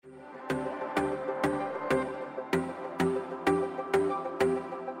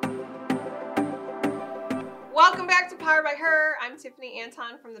Powered by Her. I'm Tiffany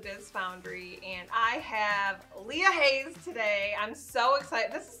Anton from the Biz Foundry, and I have Leah Hayes today. I'm so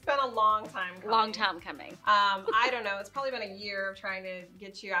excited. This has been a long time coming. Long time coming. I don't know. It's probably been a year of trying to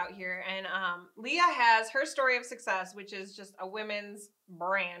get you out here. And Leah has her story of success, which is just a women's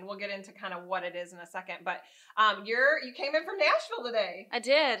brand. We'll get into kind of what it is in a second. But you came in from Nashville today. I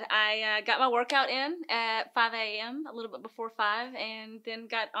did. I got my workout in at 5 a.m., a little bit before 5, and then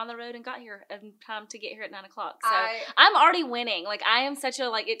got on the road and got here in time to get here at 9 o'clock. So I'm already winning. Like, I am such a,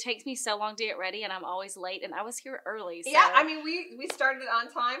 like, it takes me so long to get ready, and I'm always late, and I was here early. So. Yeah, I mean, we started on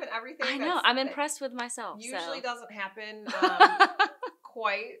time and everything. I know. I'm impressed with myself. Usually doesn't happen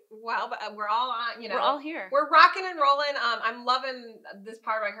quite well, but we're all on, we're all here. We're rocking and rolling. I'm loving this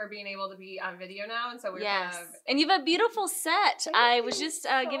part by her being able to be on video now, and so we're and you have a beautiful set. I was just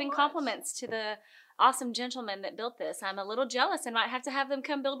so giving much. Compliments to the awesome gentleman that built this. I'm a little jealous and might have to have them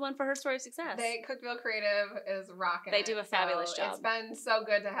come build one for her story of success. Cookville Creative is rocking. They do a fabulous job. It's been so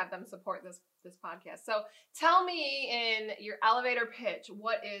good to have them support this podcast. So tell me in your elevator pitch,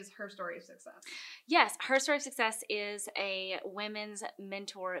 what is Her Story of Success? Yes, Her Story of Success is a women's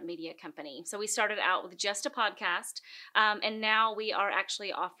mentor media company. So we started out with just a podcast, and now we are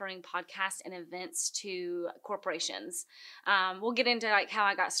actually offering podcasts and events to corporations. We'll get into like how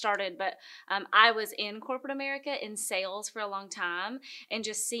I got started, but I was in corporate America in sales for a long time, and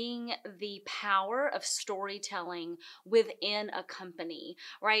just seeing the power of storytelling within a company,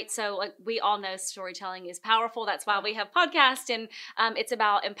 right? So like we all know storytelling is powerful. That's why we have podcasts, and it's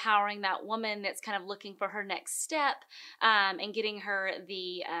about empowering that woman that's kind of looking for her next step, and getting her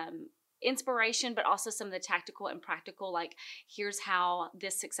the inspiration, but also some of the tactical and practical, like here's how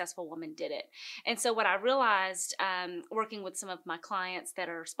this successful woman did it. And so what I realized working with some of my clients that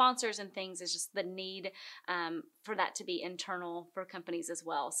are sponsors and things is just the need for that to be internal for companies as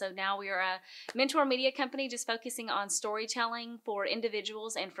well. So now we are a mentor media company just focusing on storytelling for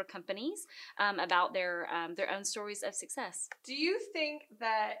individuals and for companies about their own stories of success. Do you think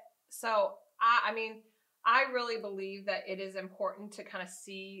that, I really believe that it is important to kind of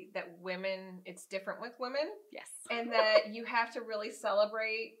see that women, it's different with women. Yes. And that you have to really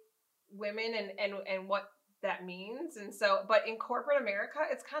celebrate women and what that means. And so, but in corporate America,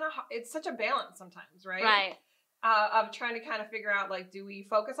 it's such a balance sometimes, right? Right. Of trying to kind of figure out, like, do we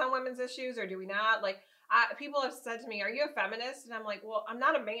focus on women's issues or do we not? Like, people have said to me, are you a feminist? And I'm like, well, I'm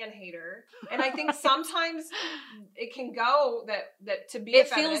not a man hater. And I think sometimes it can go that to be a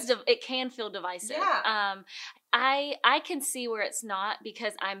feminist. It can feel divisive. Yeah. I can see where it's not,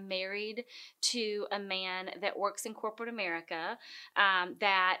 because I'm married to a man that works in corporate America,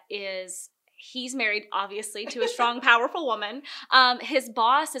 he's married, obviously, to a strong, powerful woman. His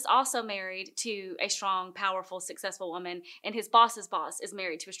boss is also married to a strong, powerful, successful woman, and his boss's boss is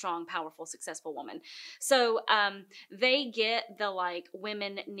married to a strong, powerful, successful woman. So they get the, like,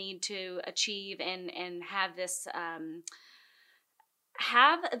 women need to achieve and have this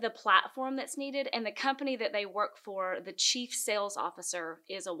have the platform that's needed, and the company that they work for, the chief sales officer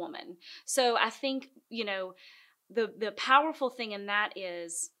is a woman. So I think, the powerful thing in that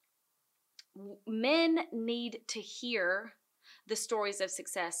is men need to hear the stories of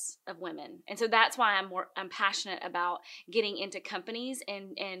success of women. And so that's why I'm passionate about getting into companies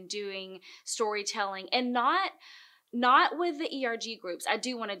and doing storytelling, and not with the ERG groups. I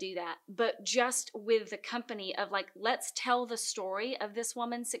do want to do that, but just with the company of, like, let's tell the story of this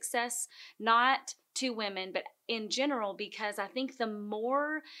woman's success, not to women, but in general, because I think the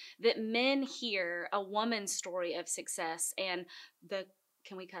more that men hear a woman's story of success and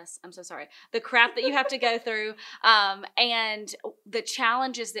can we cuss? I'm so sorry. The crap that you have to go through, and the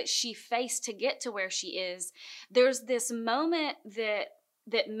challenges that she faced to get to where she is, there's this moment that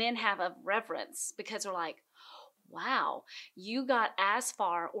men have of reverence, because they're like, wow, you got as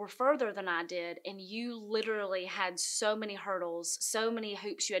far or further than I did, and you literally had so many hurdles, so many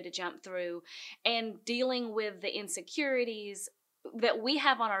hoops you had to jump through, and dealing with the insecurities that we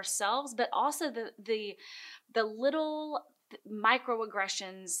have on ourselves, but also the little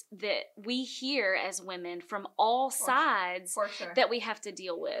microaggressions that we hear as women from all sides that we have to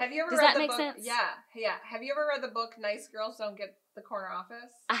deal with. Have you ever Does read that the make book? sense? Yeah. Have you ever read the book Nice Girls Don't Get the Corner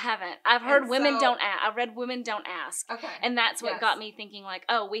Office? I haven't. I've heard Women Don't Ask. I've read Women Don't Ask. Okay. And that's what got me thinking, like,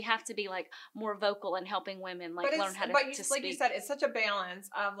 oh, we have to be, like, more vocal in helping women, like, learn how to speak. Like you said, it's such a balance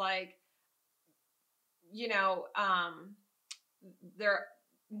of, like,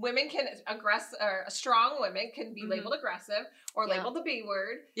 women can or strong women can be labeled aggressive or labeled the B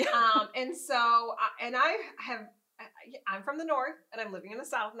word. Yeah. And so, and I I'm from the North and I'm living in the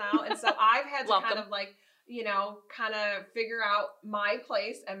South now. And so I've had to kind of like, kind of figure out my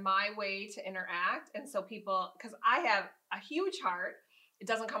place and my way to interact. And so people, because I have a huge heart, it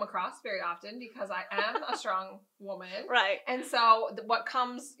doesn't come across very often because I am a strong woman. Right. And so what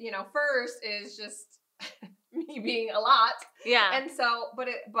comes, first is just me being a lot. Yeah. And so, but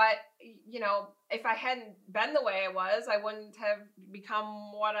if I hadn't been the way I was, I wouldn't have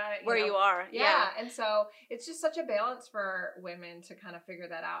become where you are. Yeah. And so it's just such a balance for women to kind of figure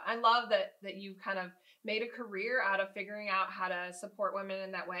that out. I love that you kind of made a career out of figuring out how to support women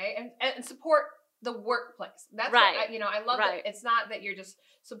in that way and support the workplace. That's right. What I love that it's not that you're just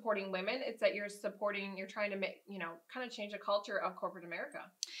supporting women, it's that you're trying to make, kind of change the culture of corporate America.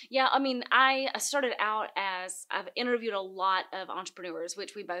 Yeah, I mean, I started out I've interviewed a lot of entrepreneurs,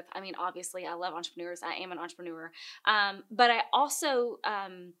 which we both, obviously I love entrepreneurs. I am an entrepreneur. But I also,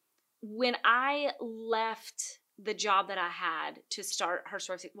 when I left the job that I had to start I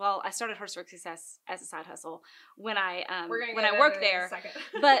started Hertzberg Success as a side hustle when I worked there.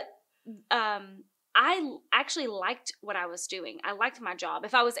 But I actually liked what I was doing. I liked my job.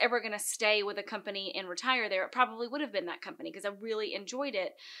 If I was ever going to stay with a company and retire there, it probably would have been that company because I really enjoyed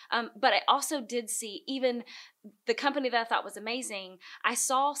it. But I also did see, even the company that I thought was amazing, I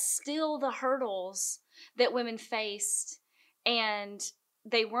saw still the hurdles that women faced and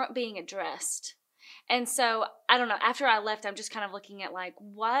they weren't being addressed. And so, I don't know, after I left, I'm just kind of looking at like,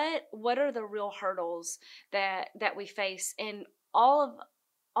 what are the real hurdles that we face? And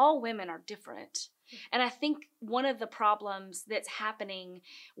all women are different. And I think one of the problems that's happening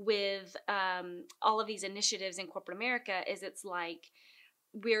with all of these initiatives in corporate America is it's like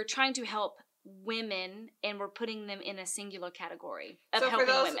we're trying to help women and we're putting them in a singular category of helping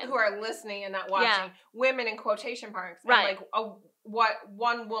women. So for those who are listening and not watching, women in quotation marks, right? And like what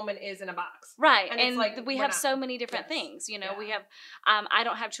one woman is in a box, right? And it's like we have so many different things. We have. I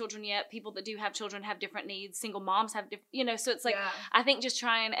don't have children yet. People that do have children have different needs. Single moms have different. So it's like I think just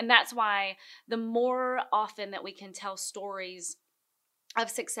trying, and that's why the more often that we can tell stories of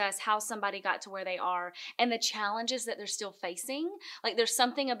success, how somebody got to where they are and the challenges that they're still facing. Like there's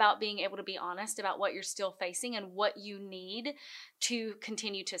something about being able to be honest about what you're still facing and what you need to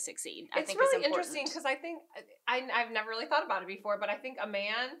continue to succeed. I think really interesting because I think I've never really thought about it before, but I think a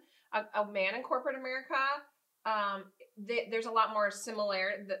man in corporate America, there's a lot more similar.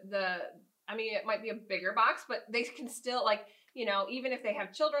 It might be a bigger box, but they can still even if they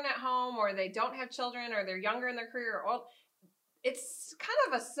have children at home or they don't have children or they're younger in their career or it's kind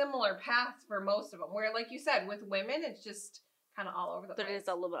of a similar path for most of them, where, like you said, with women, it's just kind of all over the place. But it is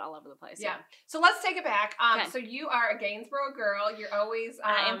a little bit all over the place. Yeah. So let's take it back. So you are a Gainesboro girl. You're always...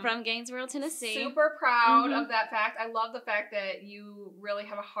 I am from Gainesboro, Tennessee. Super proud of that fact. I love the fact that you really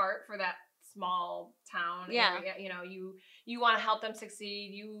have a heart for that small town area. You want to help them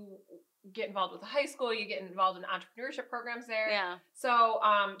succeed. You get involved with the high school, you get involved in entrepreneurship programs there. Yeah. So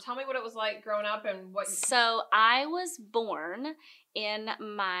tell me what it was like growing up and what... So I was born in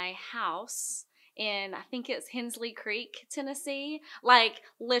my house in, I think it's Hensley Creek, Tennessee, like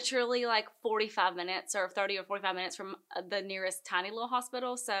literally like 45 minutes or 30 or 45 minutes from the nearest tiny little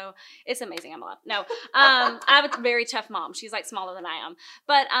hospital. So it's amazing. I'm alive. No, I have a very tough mom. She's like smaller than I am.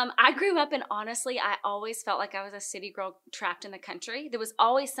 But I grew up and honestly, I always felt like I was a city girl trapped in the country. There was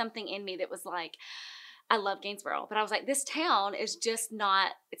always something in me that was like, I love Gainesboro, but I was like, this town is just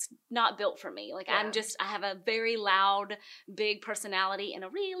it's not built for me. Like I have a very loud, big personality and a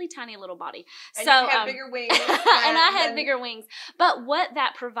really tiny little body. And so you had bigger wings. And I had bigger wings. But what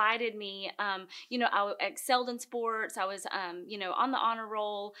that provided me, I excelled in sports. I was, on the honor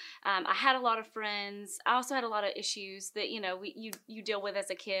roll. I had a lot of friends. I also had a lot of issues that, you deal with as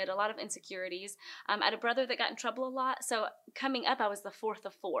a kid, a lot of insecurities. I had a brother that got in trouble a lot. So coming up, I was the fourth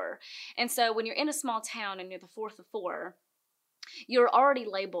of four. And so when you're in a small town, and you're the fourth of four, you're already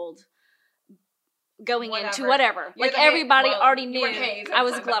labeled going into whatever. Like everybody already knew I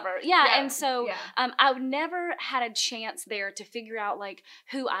was Glover. Yeah. And so I never had a chance there to figure out like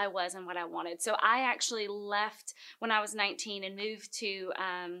who I was and what I wanted. So I actually left when I was 19 and moved to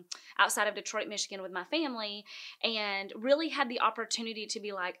outside of Detroit, Michigan with my family and really had the opportunity to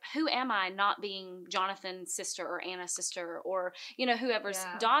be like, who am I not being Jonathan's sister or Anna's sister or, whoever's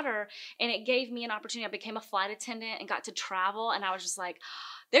daughter. And it gave me an opportunity. I became a flight attendant and got to travel. And I was just like,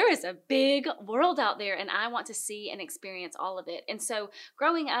 there is a big world out there and I want to see and experience all of it. And so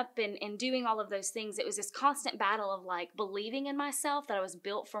growing up and doing all of those things, it was this constant battle of like believing in myself that I was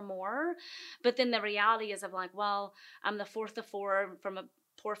built for more. But then the reality is of like, well, I'm the fourth of four from a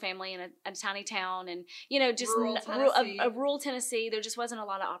poor family in a tiny town and, just rural rural Tennessee. There just wasn't a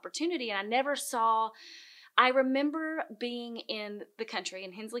lot of opportunity. And I I remember being in the country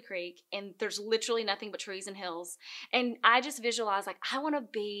in Hensley Creek, and there's literally nothing but trees and hills. And I just visualized, like, I want to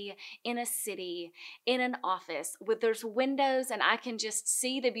be in a city, in an office with there's windows and I can just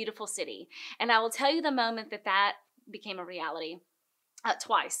see the beautiful city. And I will tell you the moment that became a reality.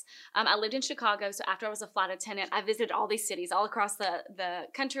 Twice. I lived in Chicago, so after I was a flight attendant, I visited all these cities all across the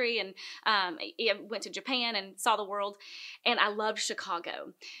country, and I went to Japan and saw the world, and I loved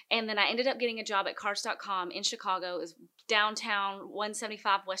Chicago. And then I ended up getting a job at Cars.com in Chicago. It was downtown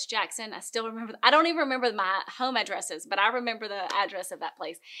 175 West Jackson. I still remember, I don't even remember my home addresses, but I remember the address of that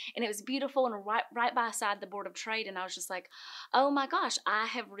place. And it was beautiful and right beside the Board of Trade, and I was just like, oh my gosh, I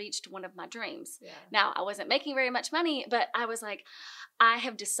have reached one of my dreams. Yeah. Now, I wasn't making very much money, but I was like, I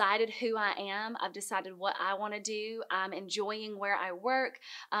have decided who I am. I've decided what I want to do. I'm enjoying where I work.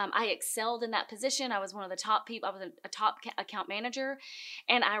 I excelled in that position. I was one of the top people. I was a top account manager.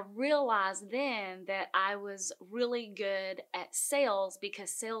 And I realized then that I was really good at sales, because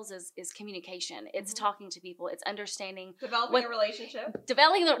sales is communication. It's talking to people. It's understanding. Developing a relationship.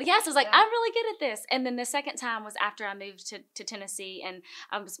 Yes, I was like, I'm really good at this. And then the second time was after I moved to Tennessee, and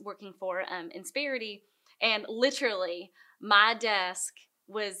I was working for Insperity. And literally, my desk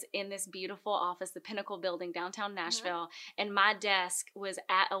was in this beautiful office, the Pinnacle building, downtown Nashville. And my desk was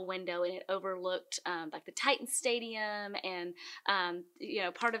at a window, and it overlooked like the Titans Stadium and,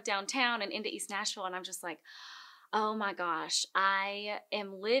 part of downtown and into East Nashville. And I'm just like, oh my gosh, I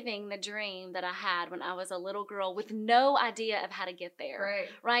am living the dream that I had when I was a little girl with no idea of how to get there.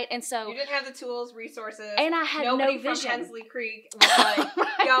 Right. And so you didn't have the tools, resources. And I had nobody no vision. From Hensley Creek was like,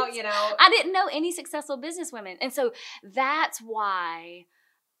 I didn't know any successful businesswomen. And so that's why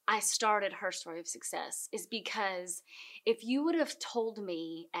I started Her Story of Success, is because if you would have told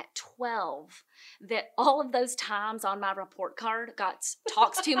me at 12 that all of those times on my report card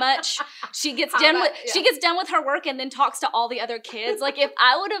talks too much, she gets done with her work and then talks to all the other kids. Like, if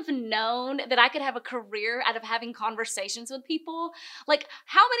I would have known that I could have a career out of having conversations with people, like,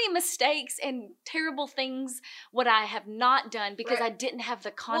 how many mistakes and terrible things would I have not done because I didn't have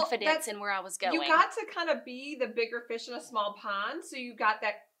the confidence in where I was going? You got to kind of be the bigger fish in a small pond, so you got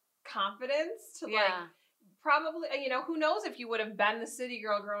that confidence to probably, who knows if you would have been the city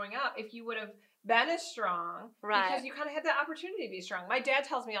girl growing up, if you would have been as strong, because you kind of had that opportunity to be strong. My dad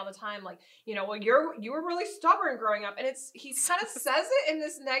tells me all the time, like, you were really stubborn growing up, and he kind of says it in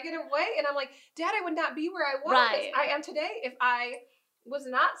this negative way, and I'm like, Dad, I would not be where I was, I am today if I was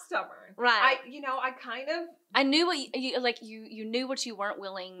not stubborn. I knew what you knew what you weren't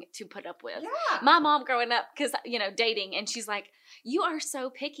willing to put up with. Yeah. My mom growing up, because, dating, and she's like, you are so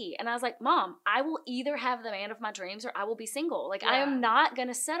picky. And I was like, Mom, I will either have the man of my dreams or I will be single. Like, I am not going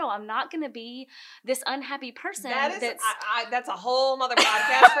to settle. I'm not going to be this unhappy person. That's a whole nother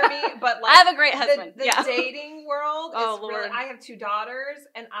podcast for me. But like, I have a great husband. The dating world is really, I have 2 daughters,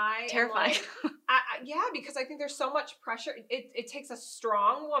 and I terrified. Because I think there's so much pressure. It takes a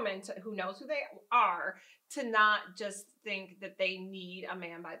strong woman who knows who they are to not just think that they need a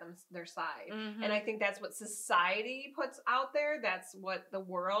man by their side. Mm-hmm. And I think that's what society puts out there. That's what the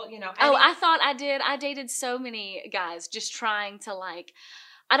world, I thought I did. I dated so many guys just trying to, like,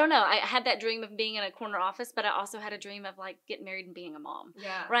 I don't know. I had that dream of being in a corner office, but I also had a dream of, like, getting married and being a mom.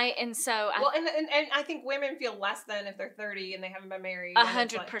 Yeah. Right? And so and I think women feel less than if they're 30 and they haven't been married.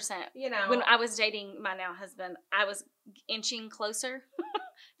 100%. Like, when I was dating my now husband, I was inching closer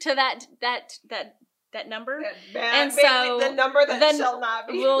to that number. And so the number that shall not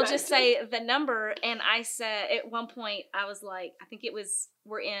be we'll mentioned. Just say the number. And I said, at one point, I was like, I think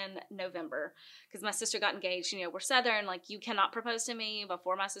we're in November, because my sister got engaged. We're Southern, like, you cannot propose to me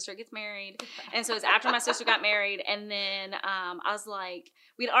before my sister gets married. And so it's after my sister got married. And then I was like,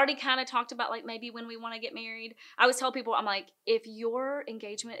 we'd already kind of talked about, like, maybe when we want to get married. I always tell people, I'm like, if your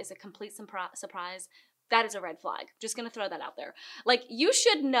engagement is a complete surprise, that is a red flag. Just going to throw that out there. Like, you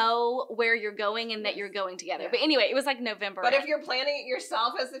should know where you're going and that you're going together. Yeah. But anyway, it was like November. But if you're planning it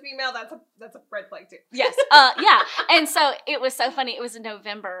yourself as a female, that's a red flag too. Yes. Yeah. And so it was so funny. It was in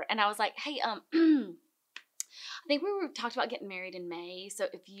November, and I was like, hey, I think we talked about getting married in May. So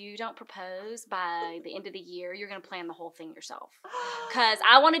if you don't propose by the end of the year, you're going to plan the whole thing yourself. Because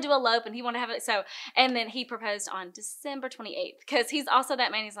I wanted to elope and he wanted to have it. So, and then he proposed on December 28th. Because he's also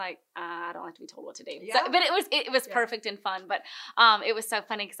that man. He's like, I don't like to be told what to do. Yeah. So, but it was perfect and fun. But it was so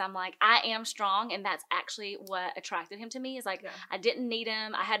funny because I'm like, I am strong. And that's actually what attracted him to me. Is like, I didn't need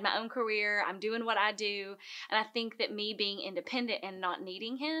him. I had my own career. I'm doing what I do. And I think that me being independent and not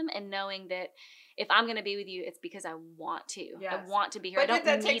needing him and knowing that if I'm going to be with you, it's because because I want to. Yes. I want to be here. But I don't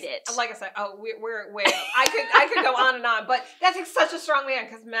that need takes, it. like I said, we're way. I could go on and on, but that takes such a strong man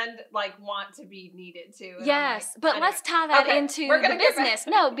because men like want to be needed too. Yes, like, but anyway. let's tie that Okay, into we're the gonna get back- business.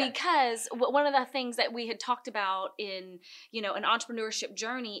 No, because one of the things that we had talked about in, you know, an entrepreneurship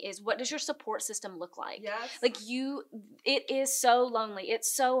journey is, what does your support system look like? Yes. Like it is so lonely.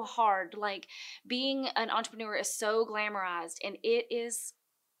 It's so hard. Like, being an entrepreneur is so glamorized, and it is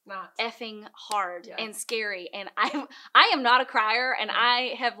not effing hard Yes. and scary. And I am not a crier, and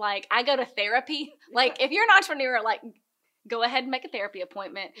I have I go to therapy. Like, if you're an entrepreneur, like, go ahead and make a therapy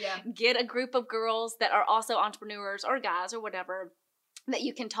appointment. Yeah. Get a group of girls that are also entrepreneurs, or guys, or whatever, that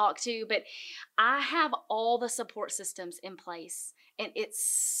you can talk to. But I have all the support systems in place, and it's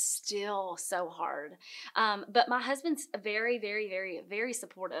still so hard. But my husband's very, very, very, very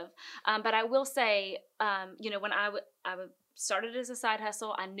supportive. But I will say, you know, when I started as a side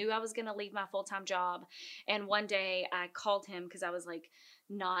hustle, I knew I was going to leave my full-time job. And one day I called him because I was like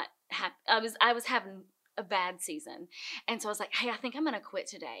not happy. I was having a bad season. And so I was like, hey, I think I'm going to quit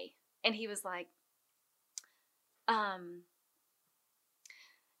today. And he was like,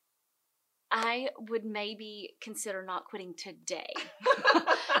 I would maybe consider not quitting today.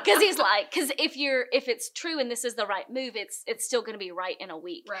 Because he's like, because if it's true and this is the right move, it's still going to be right in a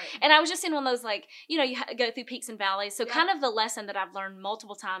week. Right. And I was just in one of those, like, you know, you go through peaks and valleys. So Yeah. kind of the lesson that I've learned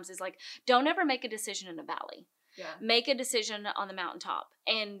multiple times is, like, don't ever make a decision in a valley. Yeah. Make a decision on the mountaintop.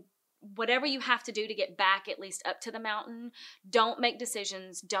 And whatever you have to do to get back at least up to the mountain, don't make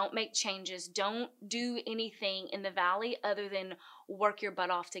decisions, don't make changes, don't do anything in the valley other than work your butt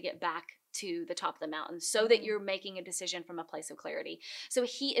off to get back to the top of the mountain, so that you're making a decision from a place of clarity. So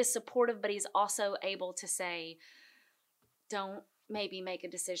he is supportive, but he's also able to say, don't maybe make a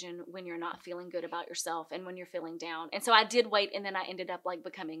decision when you're not feeling good about yourself and when you're feeling down. And so I did wait, and then I ended up like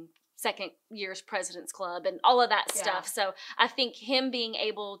becoming second year's President's Club and all of that stuff. So I think him being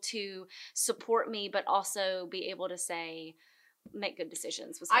able to support me, but also be able to say, make good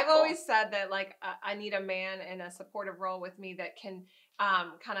decisions was helpful. I've always said that, like, I need a man in a supportive role with me that can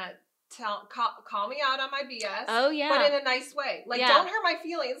kind of call me out on my BS. Oh yeah, but in a nice way. Like, Yeah. don't hurt my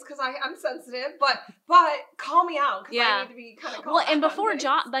feelings because I'm sensitive, but call me out because I need to be kind of called well. And out before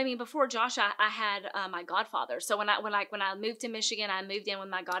on before Josh, I had my godfather. So when I moved to Michigan, I moved in with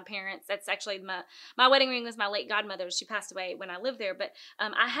my godparents. That's actually my wedding ring was my late godmother's. She passed away when I lived there, but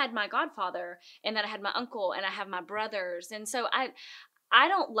I had my godfather, and then I had my uncle, and I have my brothers, and so I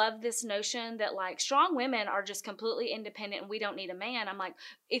don't love this notion that, like, strong women are just completely independent and we don't need a man. I'm like,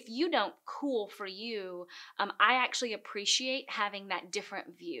 if you don't, cool for you. I actually appreciate having that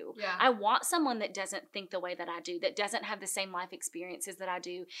different view. Yeah. I want someone that doesn't think the way that I do, that doesn't have the same life experiences that I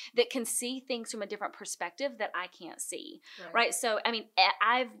do, that can see things from a different perspective that I can't see. Right? So, I mean,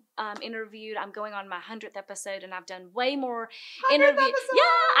 I've interviewed, I'm going on my 100th episode, and I've done way more interviews. Yeah,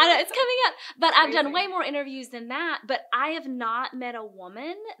 I know, it's coming up. But I've done way more interviews than that. But I have not met a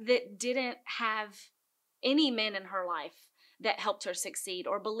woman that didn't have any men in her life that helped her succeed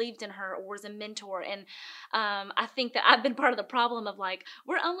or believed in her or was a mentor. And I think that I've been part of the problem of, like,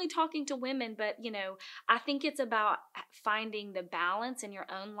 we're only talking to women, but, you know, I think it's about finding the balance in your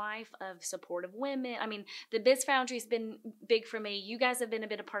own life of supportive women. I mean, the Biz Foundry has been big for me. You guys have been a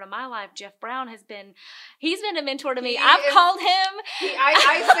bit a part of my life. Jeff Brown he's been a mentor to me. I've called him.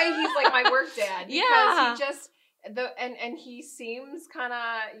 I say he's like my work dad. Yeah. Because he just, and he seems kind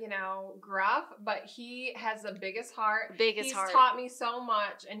of, you know, gruff, but he has the biggest heart. He's taught me so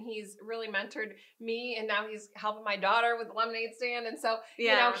much, and he's really mentored me, and now he's helping my daughter with the lemonade stand. And so, you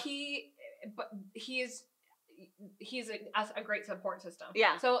know, he's a great support system.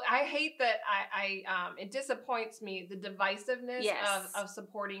 Yeah. So I hate that it disappoints me, the divisiveness of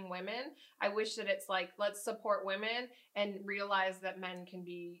supporting women. I wish that it's like, let's support women and realize that men can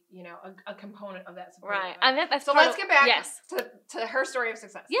be, you know, a component of that support. Right. And that's so let's get back to her story of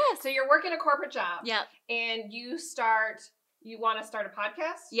success. Yes. So you're working a corporate job. Yep. And you want to start a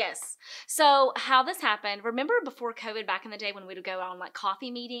podcast? Yes. So how this happened, remember before COVID, back in the day when we would go on like coffee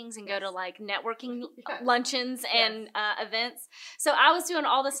meetings and go to like networking luncheons and events. So I was doing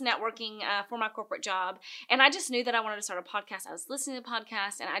all this networking for my corporate job, and I just knew that I wanted to start a podcast. I was listening to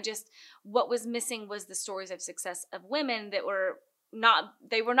podcasts, and what was missing was the stories of success of women that were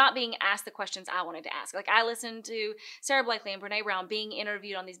not being asked the questions I wanted to ask. Like, I listened to Sarah Blakely and Brene Brown being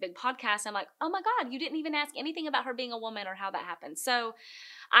interviewed on these big podcasts. I'm like, oh my God, you didn't even ask anything about her being a woman or how that happened. So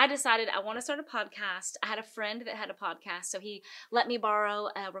I decided I want to start a podcast. I had a friend that had a podcast, so he let me borrow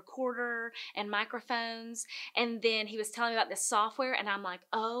a recorder and microphones. And then he was telling me about this software, and I'm like,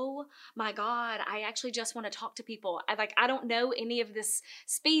 oh my God, I actually just want to talk to people. I don't know any of this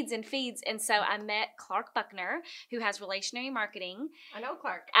speeds and feeds. And so I met Clark Buckner, who has Relationary Marketing. I know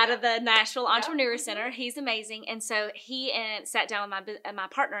Clark. Out of the Nashville Entrepreneur Yeah. Center. He's amazing. And so he sat down with my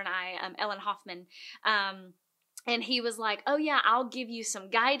partner and I, Ellen Hoffman, and he was like, oh yeah, I'll give you some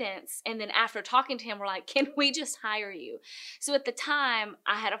guidance. And then after talking to him, we're like, can we just hire you? So at the time,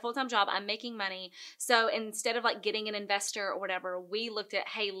 I had a full-time job. I'm making money. So instead of like getting an investor or whatever, we looked at,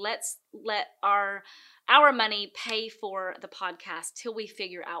 hey, let's let our money pay for the podcast till we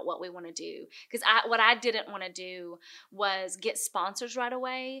figure out what we want to do. Because what I didn't want to do was get sponsors right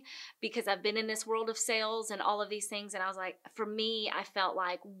away, because I've been in this world of sales and all of these things. And I was like, for me, I felt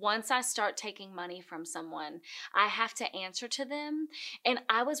like once I start taking money from someone, I have to answer to them. And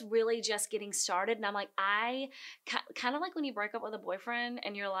I was really just getting started. And I'm like, I kind of like when you break up with a boyfriend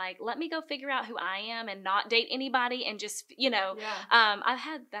and you're like, let me go figure out who I am and not date anybody and just, I've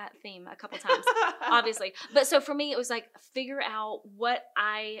had that theme a couple times, obviously. But so for me, it was like, figure out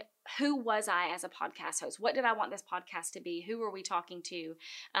who was I as a podcast host? What did I want this podcast to be? Who were we talking to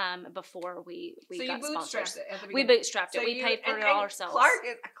before we so got you bootstrapped sponsors? it at the We beginning. bootstrapped it. We paid for it all ourselves. Clark,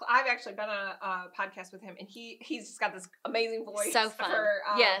 I've actually been on a podcast with him, and he's just got this amazing voice. So fun.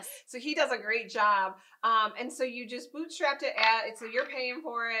 Yes. So he does a great job. And so you just bootstrapped it so you're paying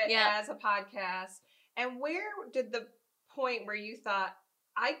for it as a podcast. And where did the point where you thought,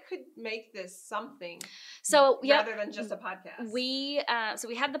 I could make this something rather than just a podcast? We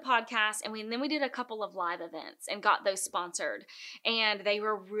had the podcast, and then we did a couple of live events and got those sponsored, and they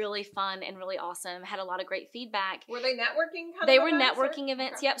were really fun and really awesome. Had a lot of great feedback. Were they networking? They were networking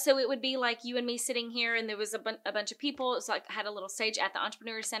events. Okay. Yep. So it would be like you and me sitting here, and there was a bunch of people. It's like I had a little stage at the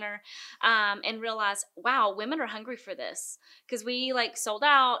Entrepreneur Center, and realized, wow, women are hungry for this, because we like sold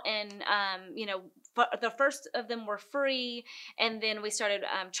out, and the first of them were free, and then we started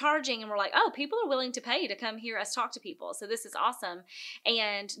charging, and we're like, oh, people are willing to pay to come hear us talk to people, so this is awesome.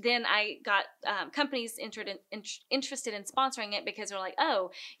 And then I got companies interested in sponsoring it, because they're like,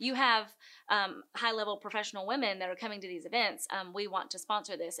 oh, you have high-level professional women that are coming to these events, we want to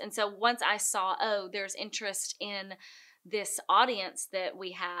sponsor this. And so once I saw, oh, there's interest in this audience that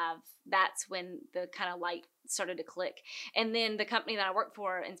we have, that's when the kind of light started to click. And then the company that I work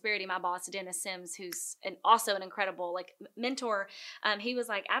for, Insperity, my boss, Dennis Sims, who's also an incredible mentor, he was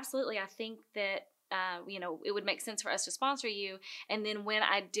like, absolutely, I think that it would make sense for us to sponsor you. And then when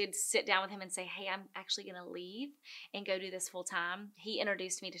I did sit down with him and say, hey, I'm actually going to leave and go do this full time, he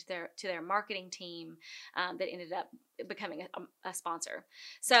introduced me to their marketing team that ended up becoming a sponsor.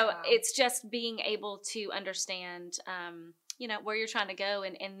 So wow. It's just being able to understand, where you're trying to go,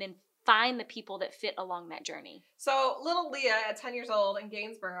 and then find the people that fit along that journey. So little Leah at 10 years old in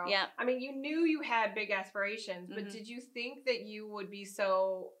Gainsborough, yeah. I mean, you knew you had big aspirations, but did you think that you would be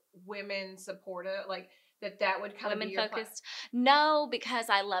so women supportive, like that would kind of be your focused? No, because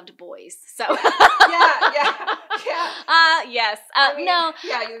I loved boys. So yeah. Yes. No.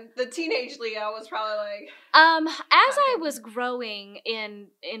 Yeah, the teenage Leah was probably like. As I was growing in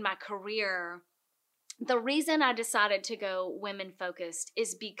my career, the reason I decided to go women focused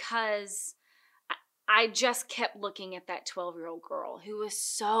is because I just kept looking at that 12-year-old girl who was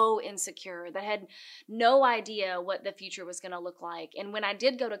so insecure, that had no idea what the future was going to look like. And when I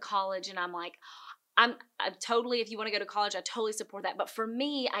did go to college, and I'm like, I'm totally, if you want to go to college, I totally support that. But for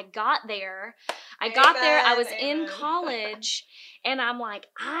me, I got there, I was in college, and I'm like,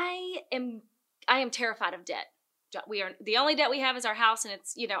 I am terrified of debt. The only debt we have is our house, and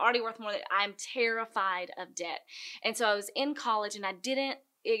it's, already worth more than, I'm terrified of debt. And so I was in college, and I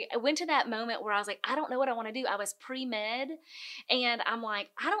went to that moment where I was like, I don't know what I want to do. I was pre-med, and I'm like,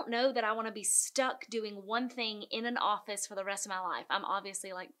 I don't know that I want to be stuck doing one thing in an office for the rest of my life. I'm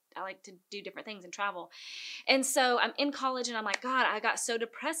obviously I like to do different things and travel. And so I'm in college, and I'm like, God, I got so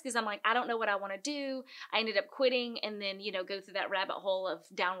depressed because I'm like, I don't know what I want to do. I ended up quitting, and then, go through that rabbit hole of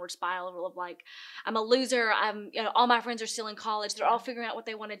downward spiral of like, I'm a loser. All my friends are still in college. They're all figuring out what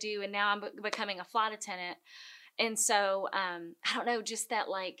they want to do. And now I'm becoming a flight attendant. And so, I don't know, just that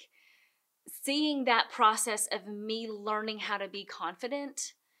like seeing that process of me learning how to be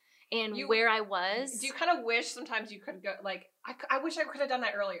confident and where I was. Do you kind of wish sometimes you could go, like, I wish I could have done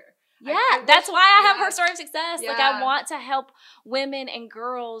that earlier. Yeah, that's why I have Her Story of Success. Yeah. Like, I want to help women and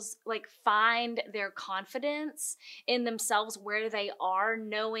girls, like, find their confidence in themselves where they are,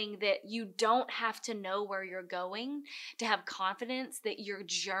 knowing that you don't have to know where you're going to have confidence that your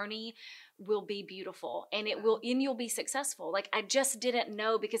journey will be beautiful and you'll be successful. Like, I just didn't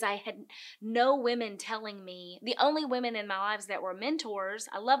know, because I had no women telling me. The only women in my lives that were mentors,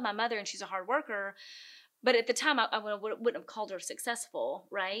 I love my mother and she's a hard worker, but at the time I wouldn't have called her successful,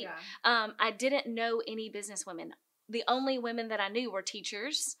 right? Yeah. I didn't know any business women. The only women that I knew were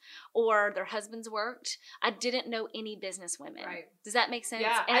teachers or their husbands worked. I didn't know any business women. Right. Does that make sense?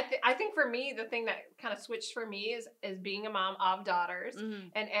 Yeah. I think for me, the thing that kind of switched for me is being a mom of daughters. Mm-hmm.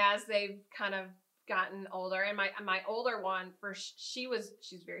 And as they've kind of gotten older, and my older one,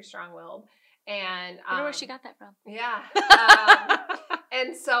 she's very strong-willed. And I wonder where she got that from. Yeah.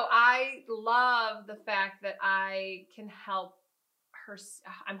 And so I love the fact that I can help her.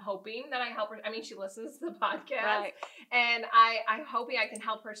 I'm hoping that I help her. I mean, she listens to the podcast, Right. and I'm hoping I can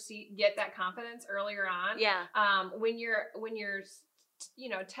help her get that confidence earlier on. Yeah. When you're a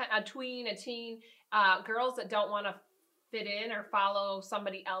teen, girls that don't want to fit in or follow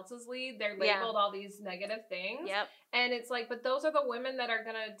somebody else's lead, they're labeled all these negative things. Yep. And it's like, but those are the women that are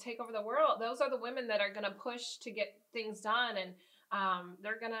gonna take over the world. Those are the women that are gonna push to get things done, and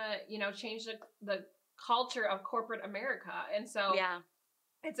they're gonna change the culture of corporate America. And so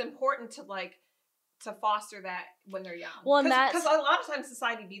it's important to foster that when they're young. Well, because a lot of times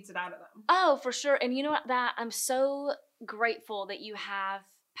society beats it out of them. Oh, for sure. And you know what? That I'm so grateful that you have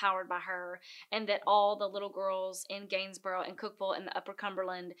Powered by Her, and that all the little girls in Gainesboro and Cookeville and the Upper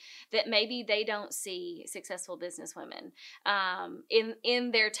Cumberland, that maybe they don't see successful business women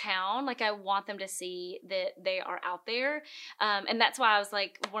in their town. Like, I want them to see that they are out there. And that's why I was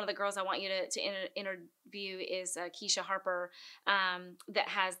like, one of the girls I want you to interview is Keisha Harper, that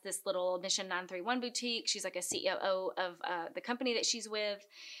has this little Mission 931 boutique. She's like a CEO of the company that she's with.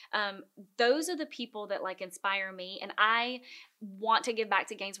 Those are the people that like inspire me, and I want to give back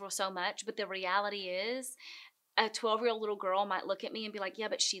to Gainesboro so much, but the reality is a 12-year-old little girl might look at me and be like, yeah,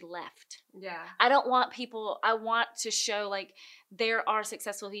 but she left. Yeah. I don't want people, I want to show like there are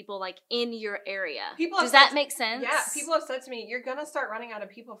successful people like in your area. Does that make sense? Yeah. People have said to me, you're going to start running out of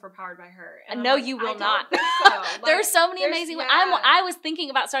people for Powered by Her. And no, you will not. So. There's so many amazing ones. I was thinking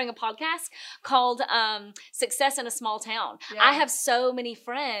about starting a podcast called Success in a Small Town. Yeah. I have so many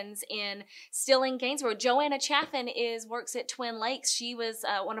friends still in Gainesboro. Joanna Chaffin works at Twin Lakes. She was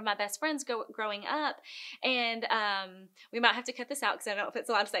one of my best friends growing up. And we might have to cut this out because I don't know if it's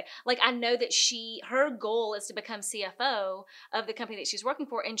allowed to say. Like, I know that her goal is to become CFO of the company that she's working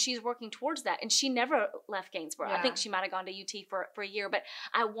for, and she's working towards that. And she never left Gainesboro. Yeah. I think she might have gone to UT for a year. But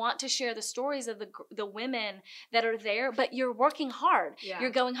I want to share the stories of the women that are there, but you're working hard. Yeah. You're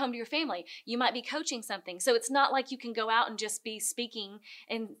going home to your family. You might be coaching something. So it's not like you can go out and just be speaking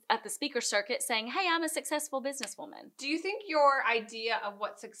at the speaker circuit saying, hey, I'm a successful businesswoman. Do you think your idea of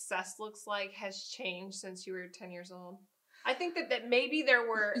what success looks like has changed since you were 10 years old? I think that maybe there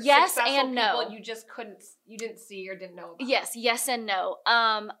were successful and no. people you didn't see or didn't know about. Yes and no.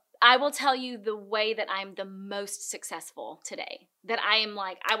 I will tell you the way that I'm the most successful today. That I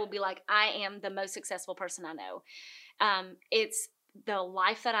will be like, I am the most successful person I know. It's the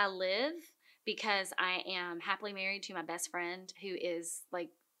life that I live because I am happily married to my best friend, who is like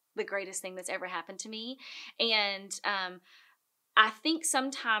the greatest thing that's ever happened to me. And I think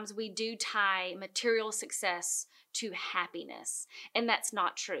sometimes we do tie material success to happiness, and that's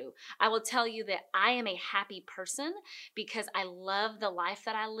not true. I will tell you that I am a happy person because I love the life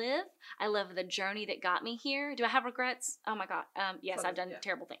that I live. I love the journey that got me here. Do I have regrets? Oh my God. Yes, I've done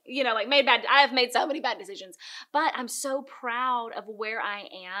terrible things. I have made so many bad decisions, but I'm so proud of where I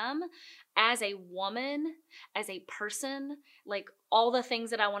am as a woman, as a person, like all the things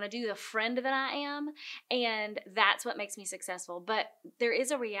that I want to do, the friend that I am, and that's what makes me successful. But there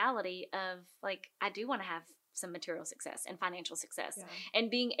is a reality of like, I do want to have some material success and financial success,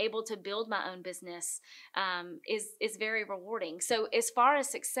 and being able to build my own business is very rewarding. So as far as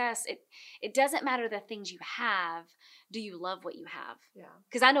success, it doesn't matter the things you have. Do you love what you have? Yeah.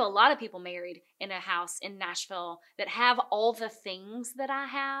 Because I know a lot of people married in a house in Nashville that have all the things that I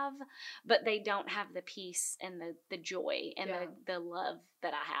have, but they don't have the peace and the joy and the love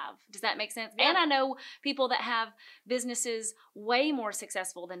that I have. Does that make sense? Yeah. And I know people that have businesses way more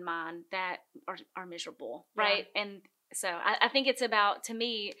successful than mine that are miserable, right? Yeah. And so I think it's about, to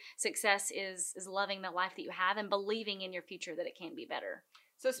me, success is loving the life that you have and believing in your future that it can be better.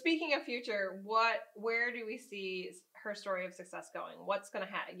 So speaking of future, where do we see her story of success going? What's going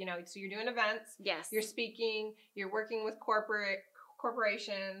to happen? So you're doing events. Yes. You're speaking. You're working with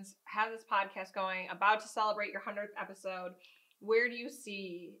corporations. Have this podcast going. About to celebrate your 100th episode. Where do you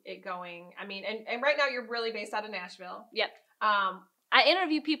see it going? I mean, and right now you're really based out of Nashville. Yep. I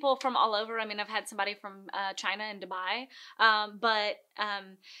interview people from all over. I mean, I've had somebody from China and Dubai, but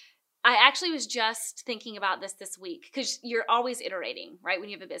I actually was just thinking about this week because you're always iterating, right, when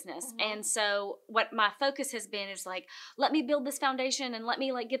you have a business. Mm-hmm. And so what my focus has been is like, let me build this foundation and let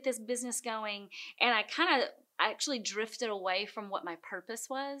me like get this business going. And I actually drifted away from what my purpose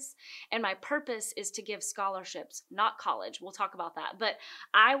was. And my purpose is to give scholarships, not college. We'll talk about that. But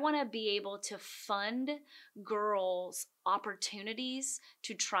I want to be able to fund girls opportunities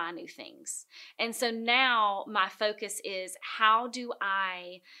to try new things. And so now my focus is, how do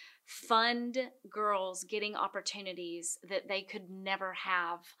I fund girls getting opportunities that they could never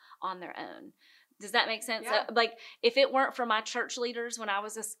have on their own? Does that make sense? Yeah. Like, if it weren't for my church leaders when I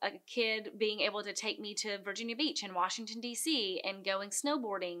was a kid being able to take me to Virginia Beach and Washington, D.C. and going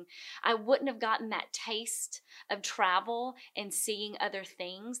snowboarding, I wouldn't have gotten that taste of travel and seeing other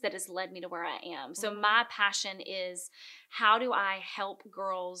things that has led me to where I am. So my passion is, how do I help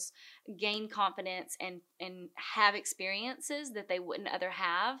girls gain confidence and have experiences that they wouldn't other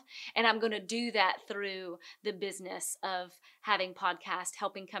have? And I'm going to do that through the business of having podcasts,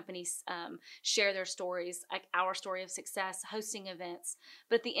 helping companies share their stories, like our story of success, hosting events.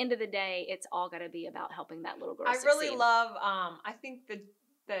 But at the end of the day, it's all got to be about helping that little girl succeed. really love, I think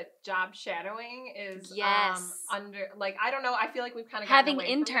that job shadowing is under, like, I don't know, I feel like we've kind of having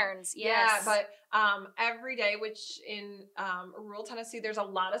interns. Yes. Yeah, but every day, which in rural Tennessee, there's a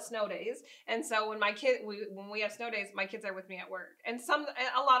lot of snow days, and so when when we have snow days, my kids are with me at work, and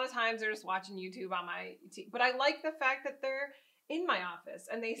a lot of times they're just watching YouTube on my TV. But I like the fact that they're in my office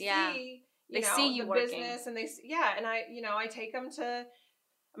and they see they see you working. Business, and and I take them to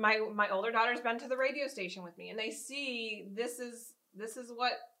my older daughter's been to the radio station with me, and they see this is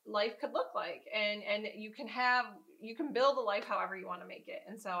what life could look like, and you can build a life however you want to make it.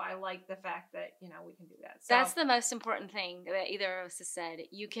 And so I like the fact that we can do that. So that's the most important thing that either of us has said.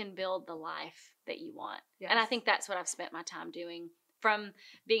 You can build the life that you want. Yes. And I think that's what I've spent my time doing from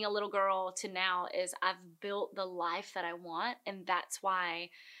being a little girl to now, is I've built the life that I want. And that's why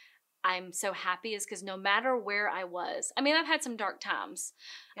I'm so happy, is because no matter where I was, I mean, I've had some dark times.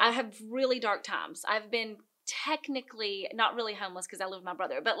 Yeah. I have really dark times. I've been technically not really homeless because I lived with my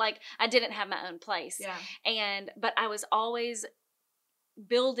brother, but like I didn't have my own place. Yeah. But I was always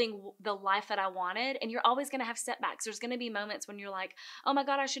building the life that I wanted. And you're always going to have setbacks. There's going to be moments when you're like, oh my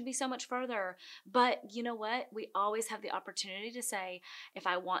God, I should be so much further. But you know what? We always have the opportunity to say, if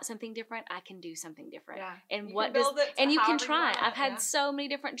I want something different, I can do something different. Yeah. And you can try. I've had so many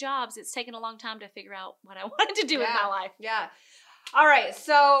different jobs. It's taken a long time to figure out what I wanted to do with my life. Yeah. All right.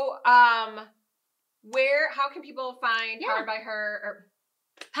 So, how can people find Powered by Her?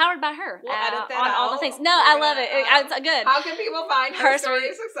 Powered by Her. We'll edit that on out. All the things. No, I love it. It's good. How can people find Her Story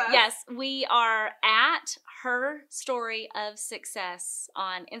of Success? Yes, we are at Her Story of Success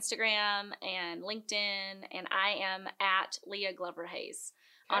on Instagram and LinkedIn, and I am at Leah Glover Hayes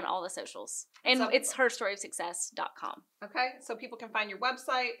on all the socials. And it's herstoryofsuccess.com. Okay, so people can find your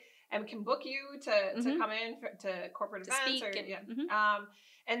website and can book you to come in to corporate events.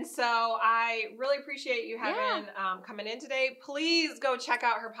 And so I really appreciate you having coming in today. Please go check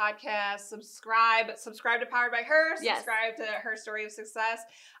out her podcast. Subscribe to Powered by Her. Subscribe to Her Story of Success.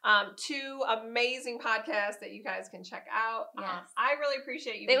 2 amazing podcasts that you guys can check out. Yes. I really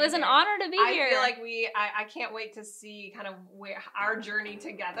appreciate you. It was an honor to be here. I feel like I can't wait to see kind of our journey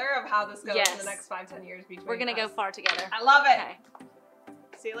together of how this goes in the next 5-10 years. We're going to go far together. I love it. Okay.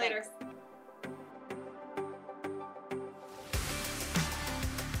 See you later. Thanks.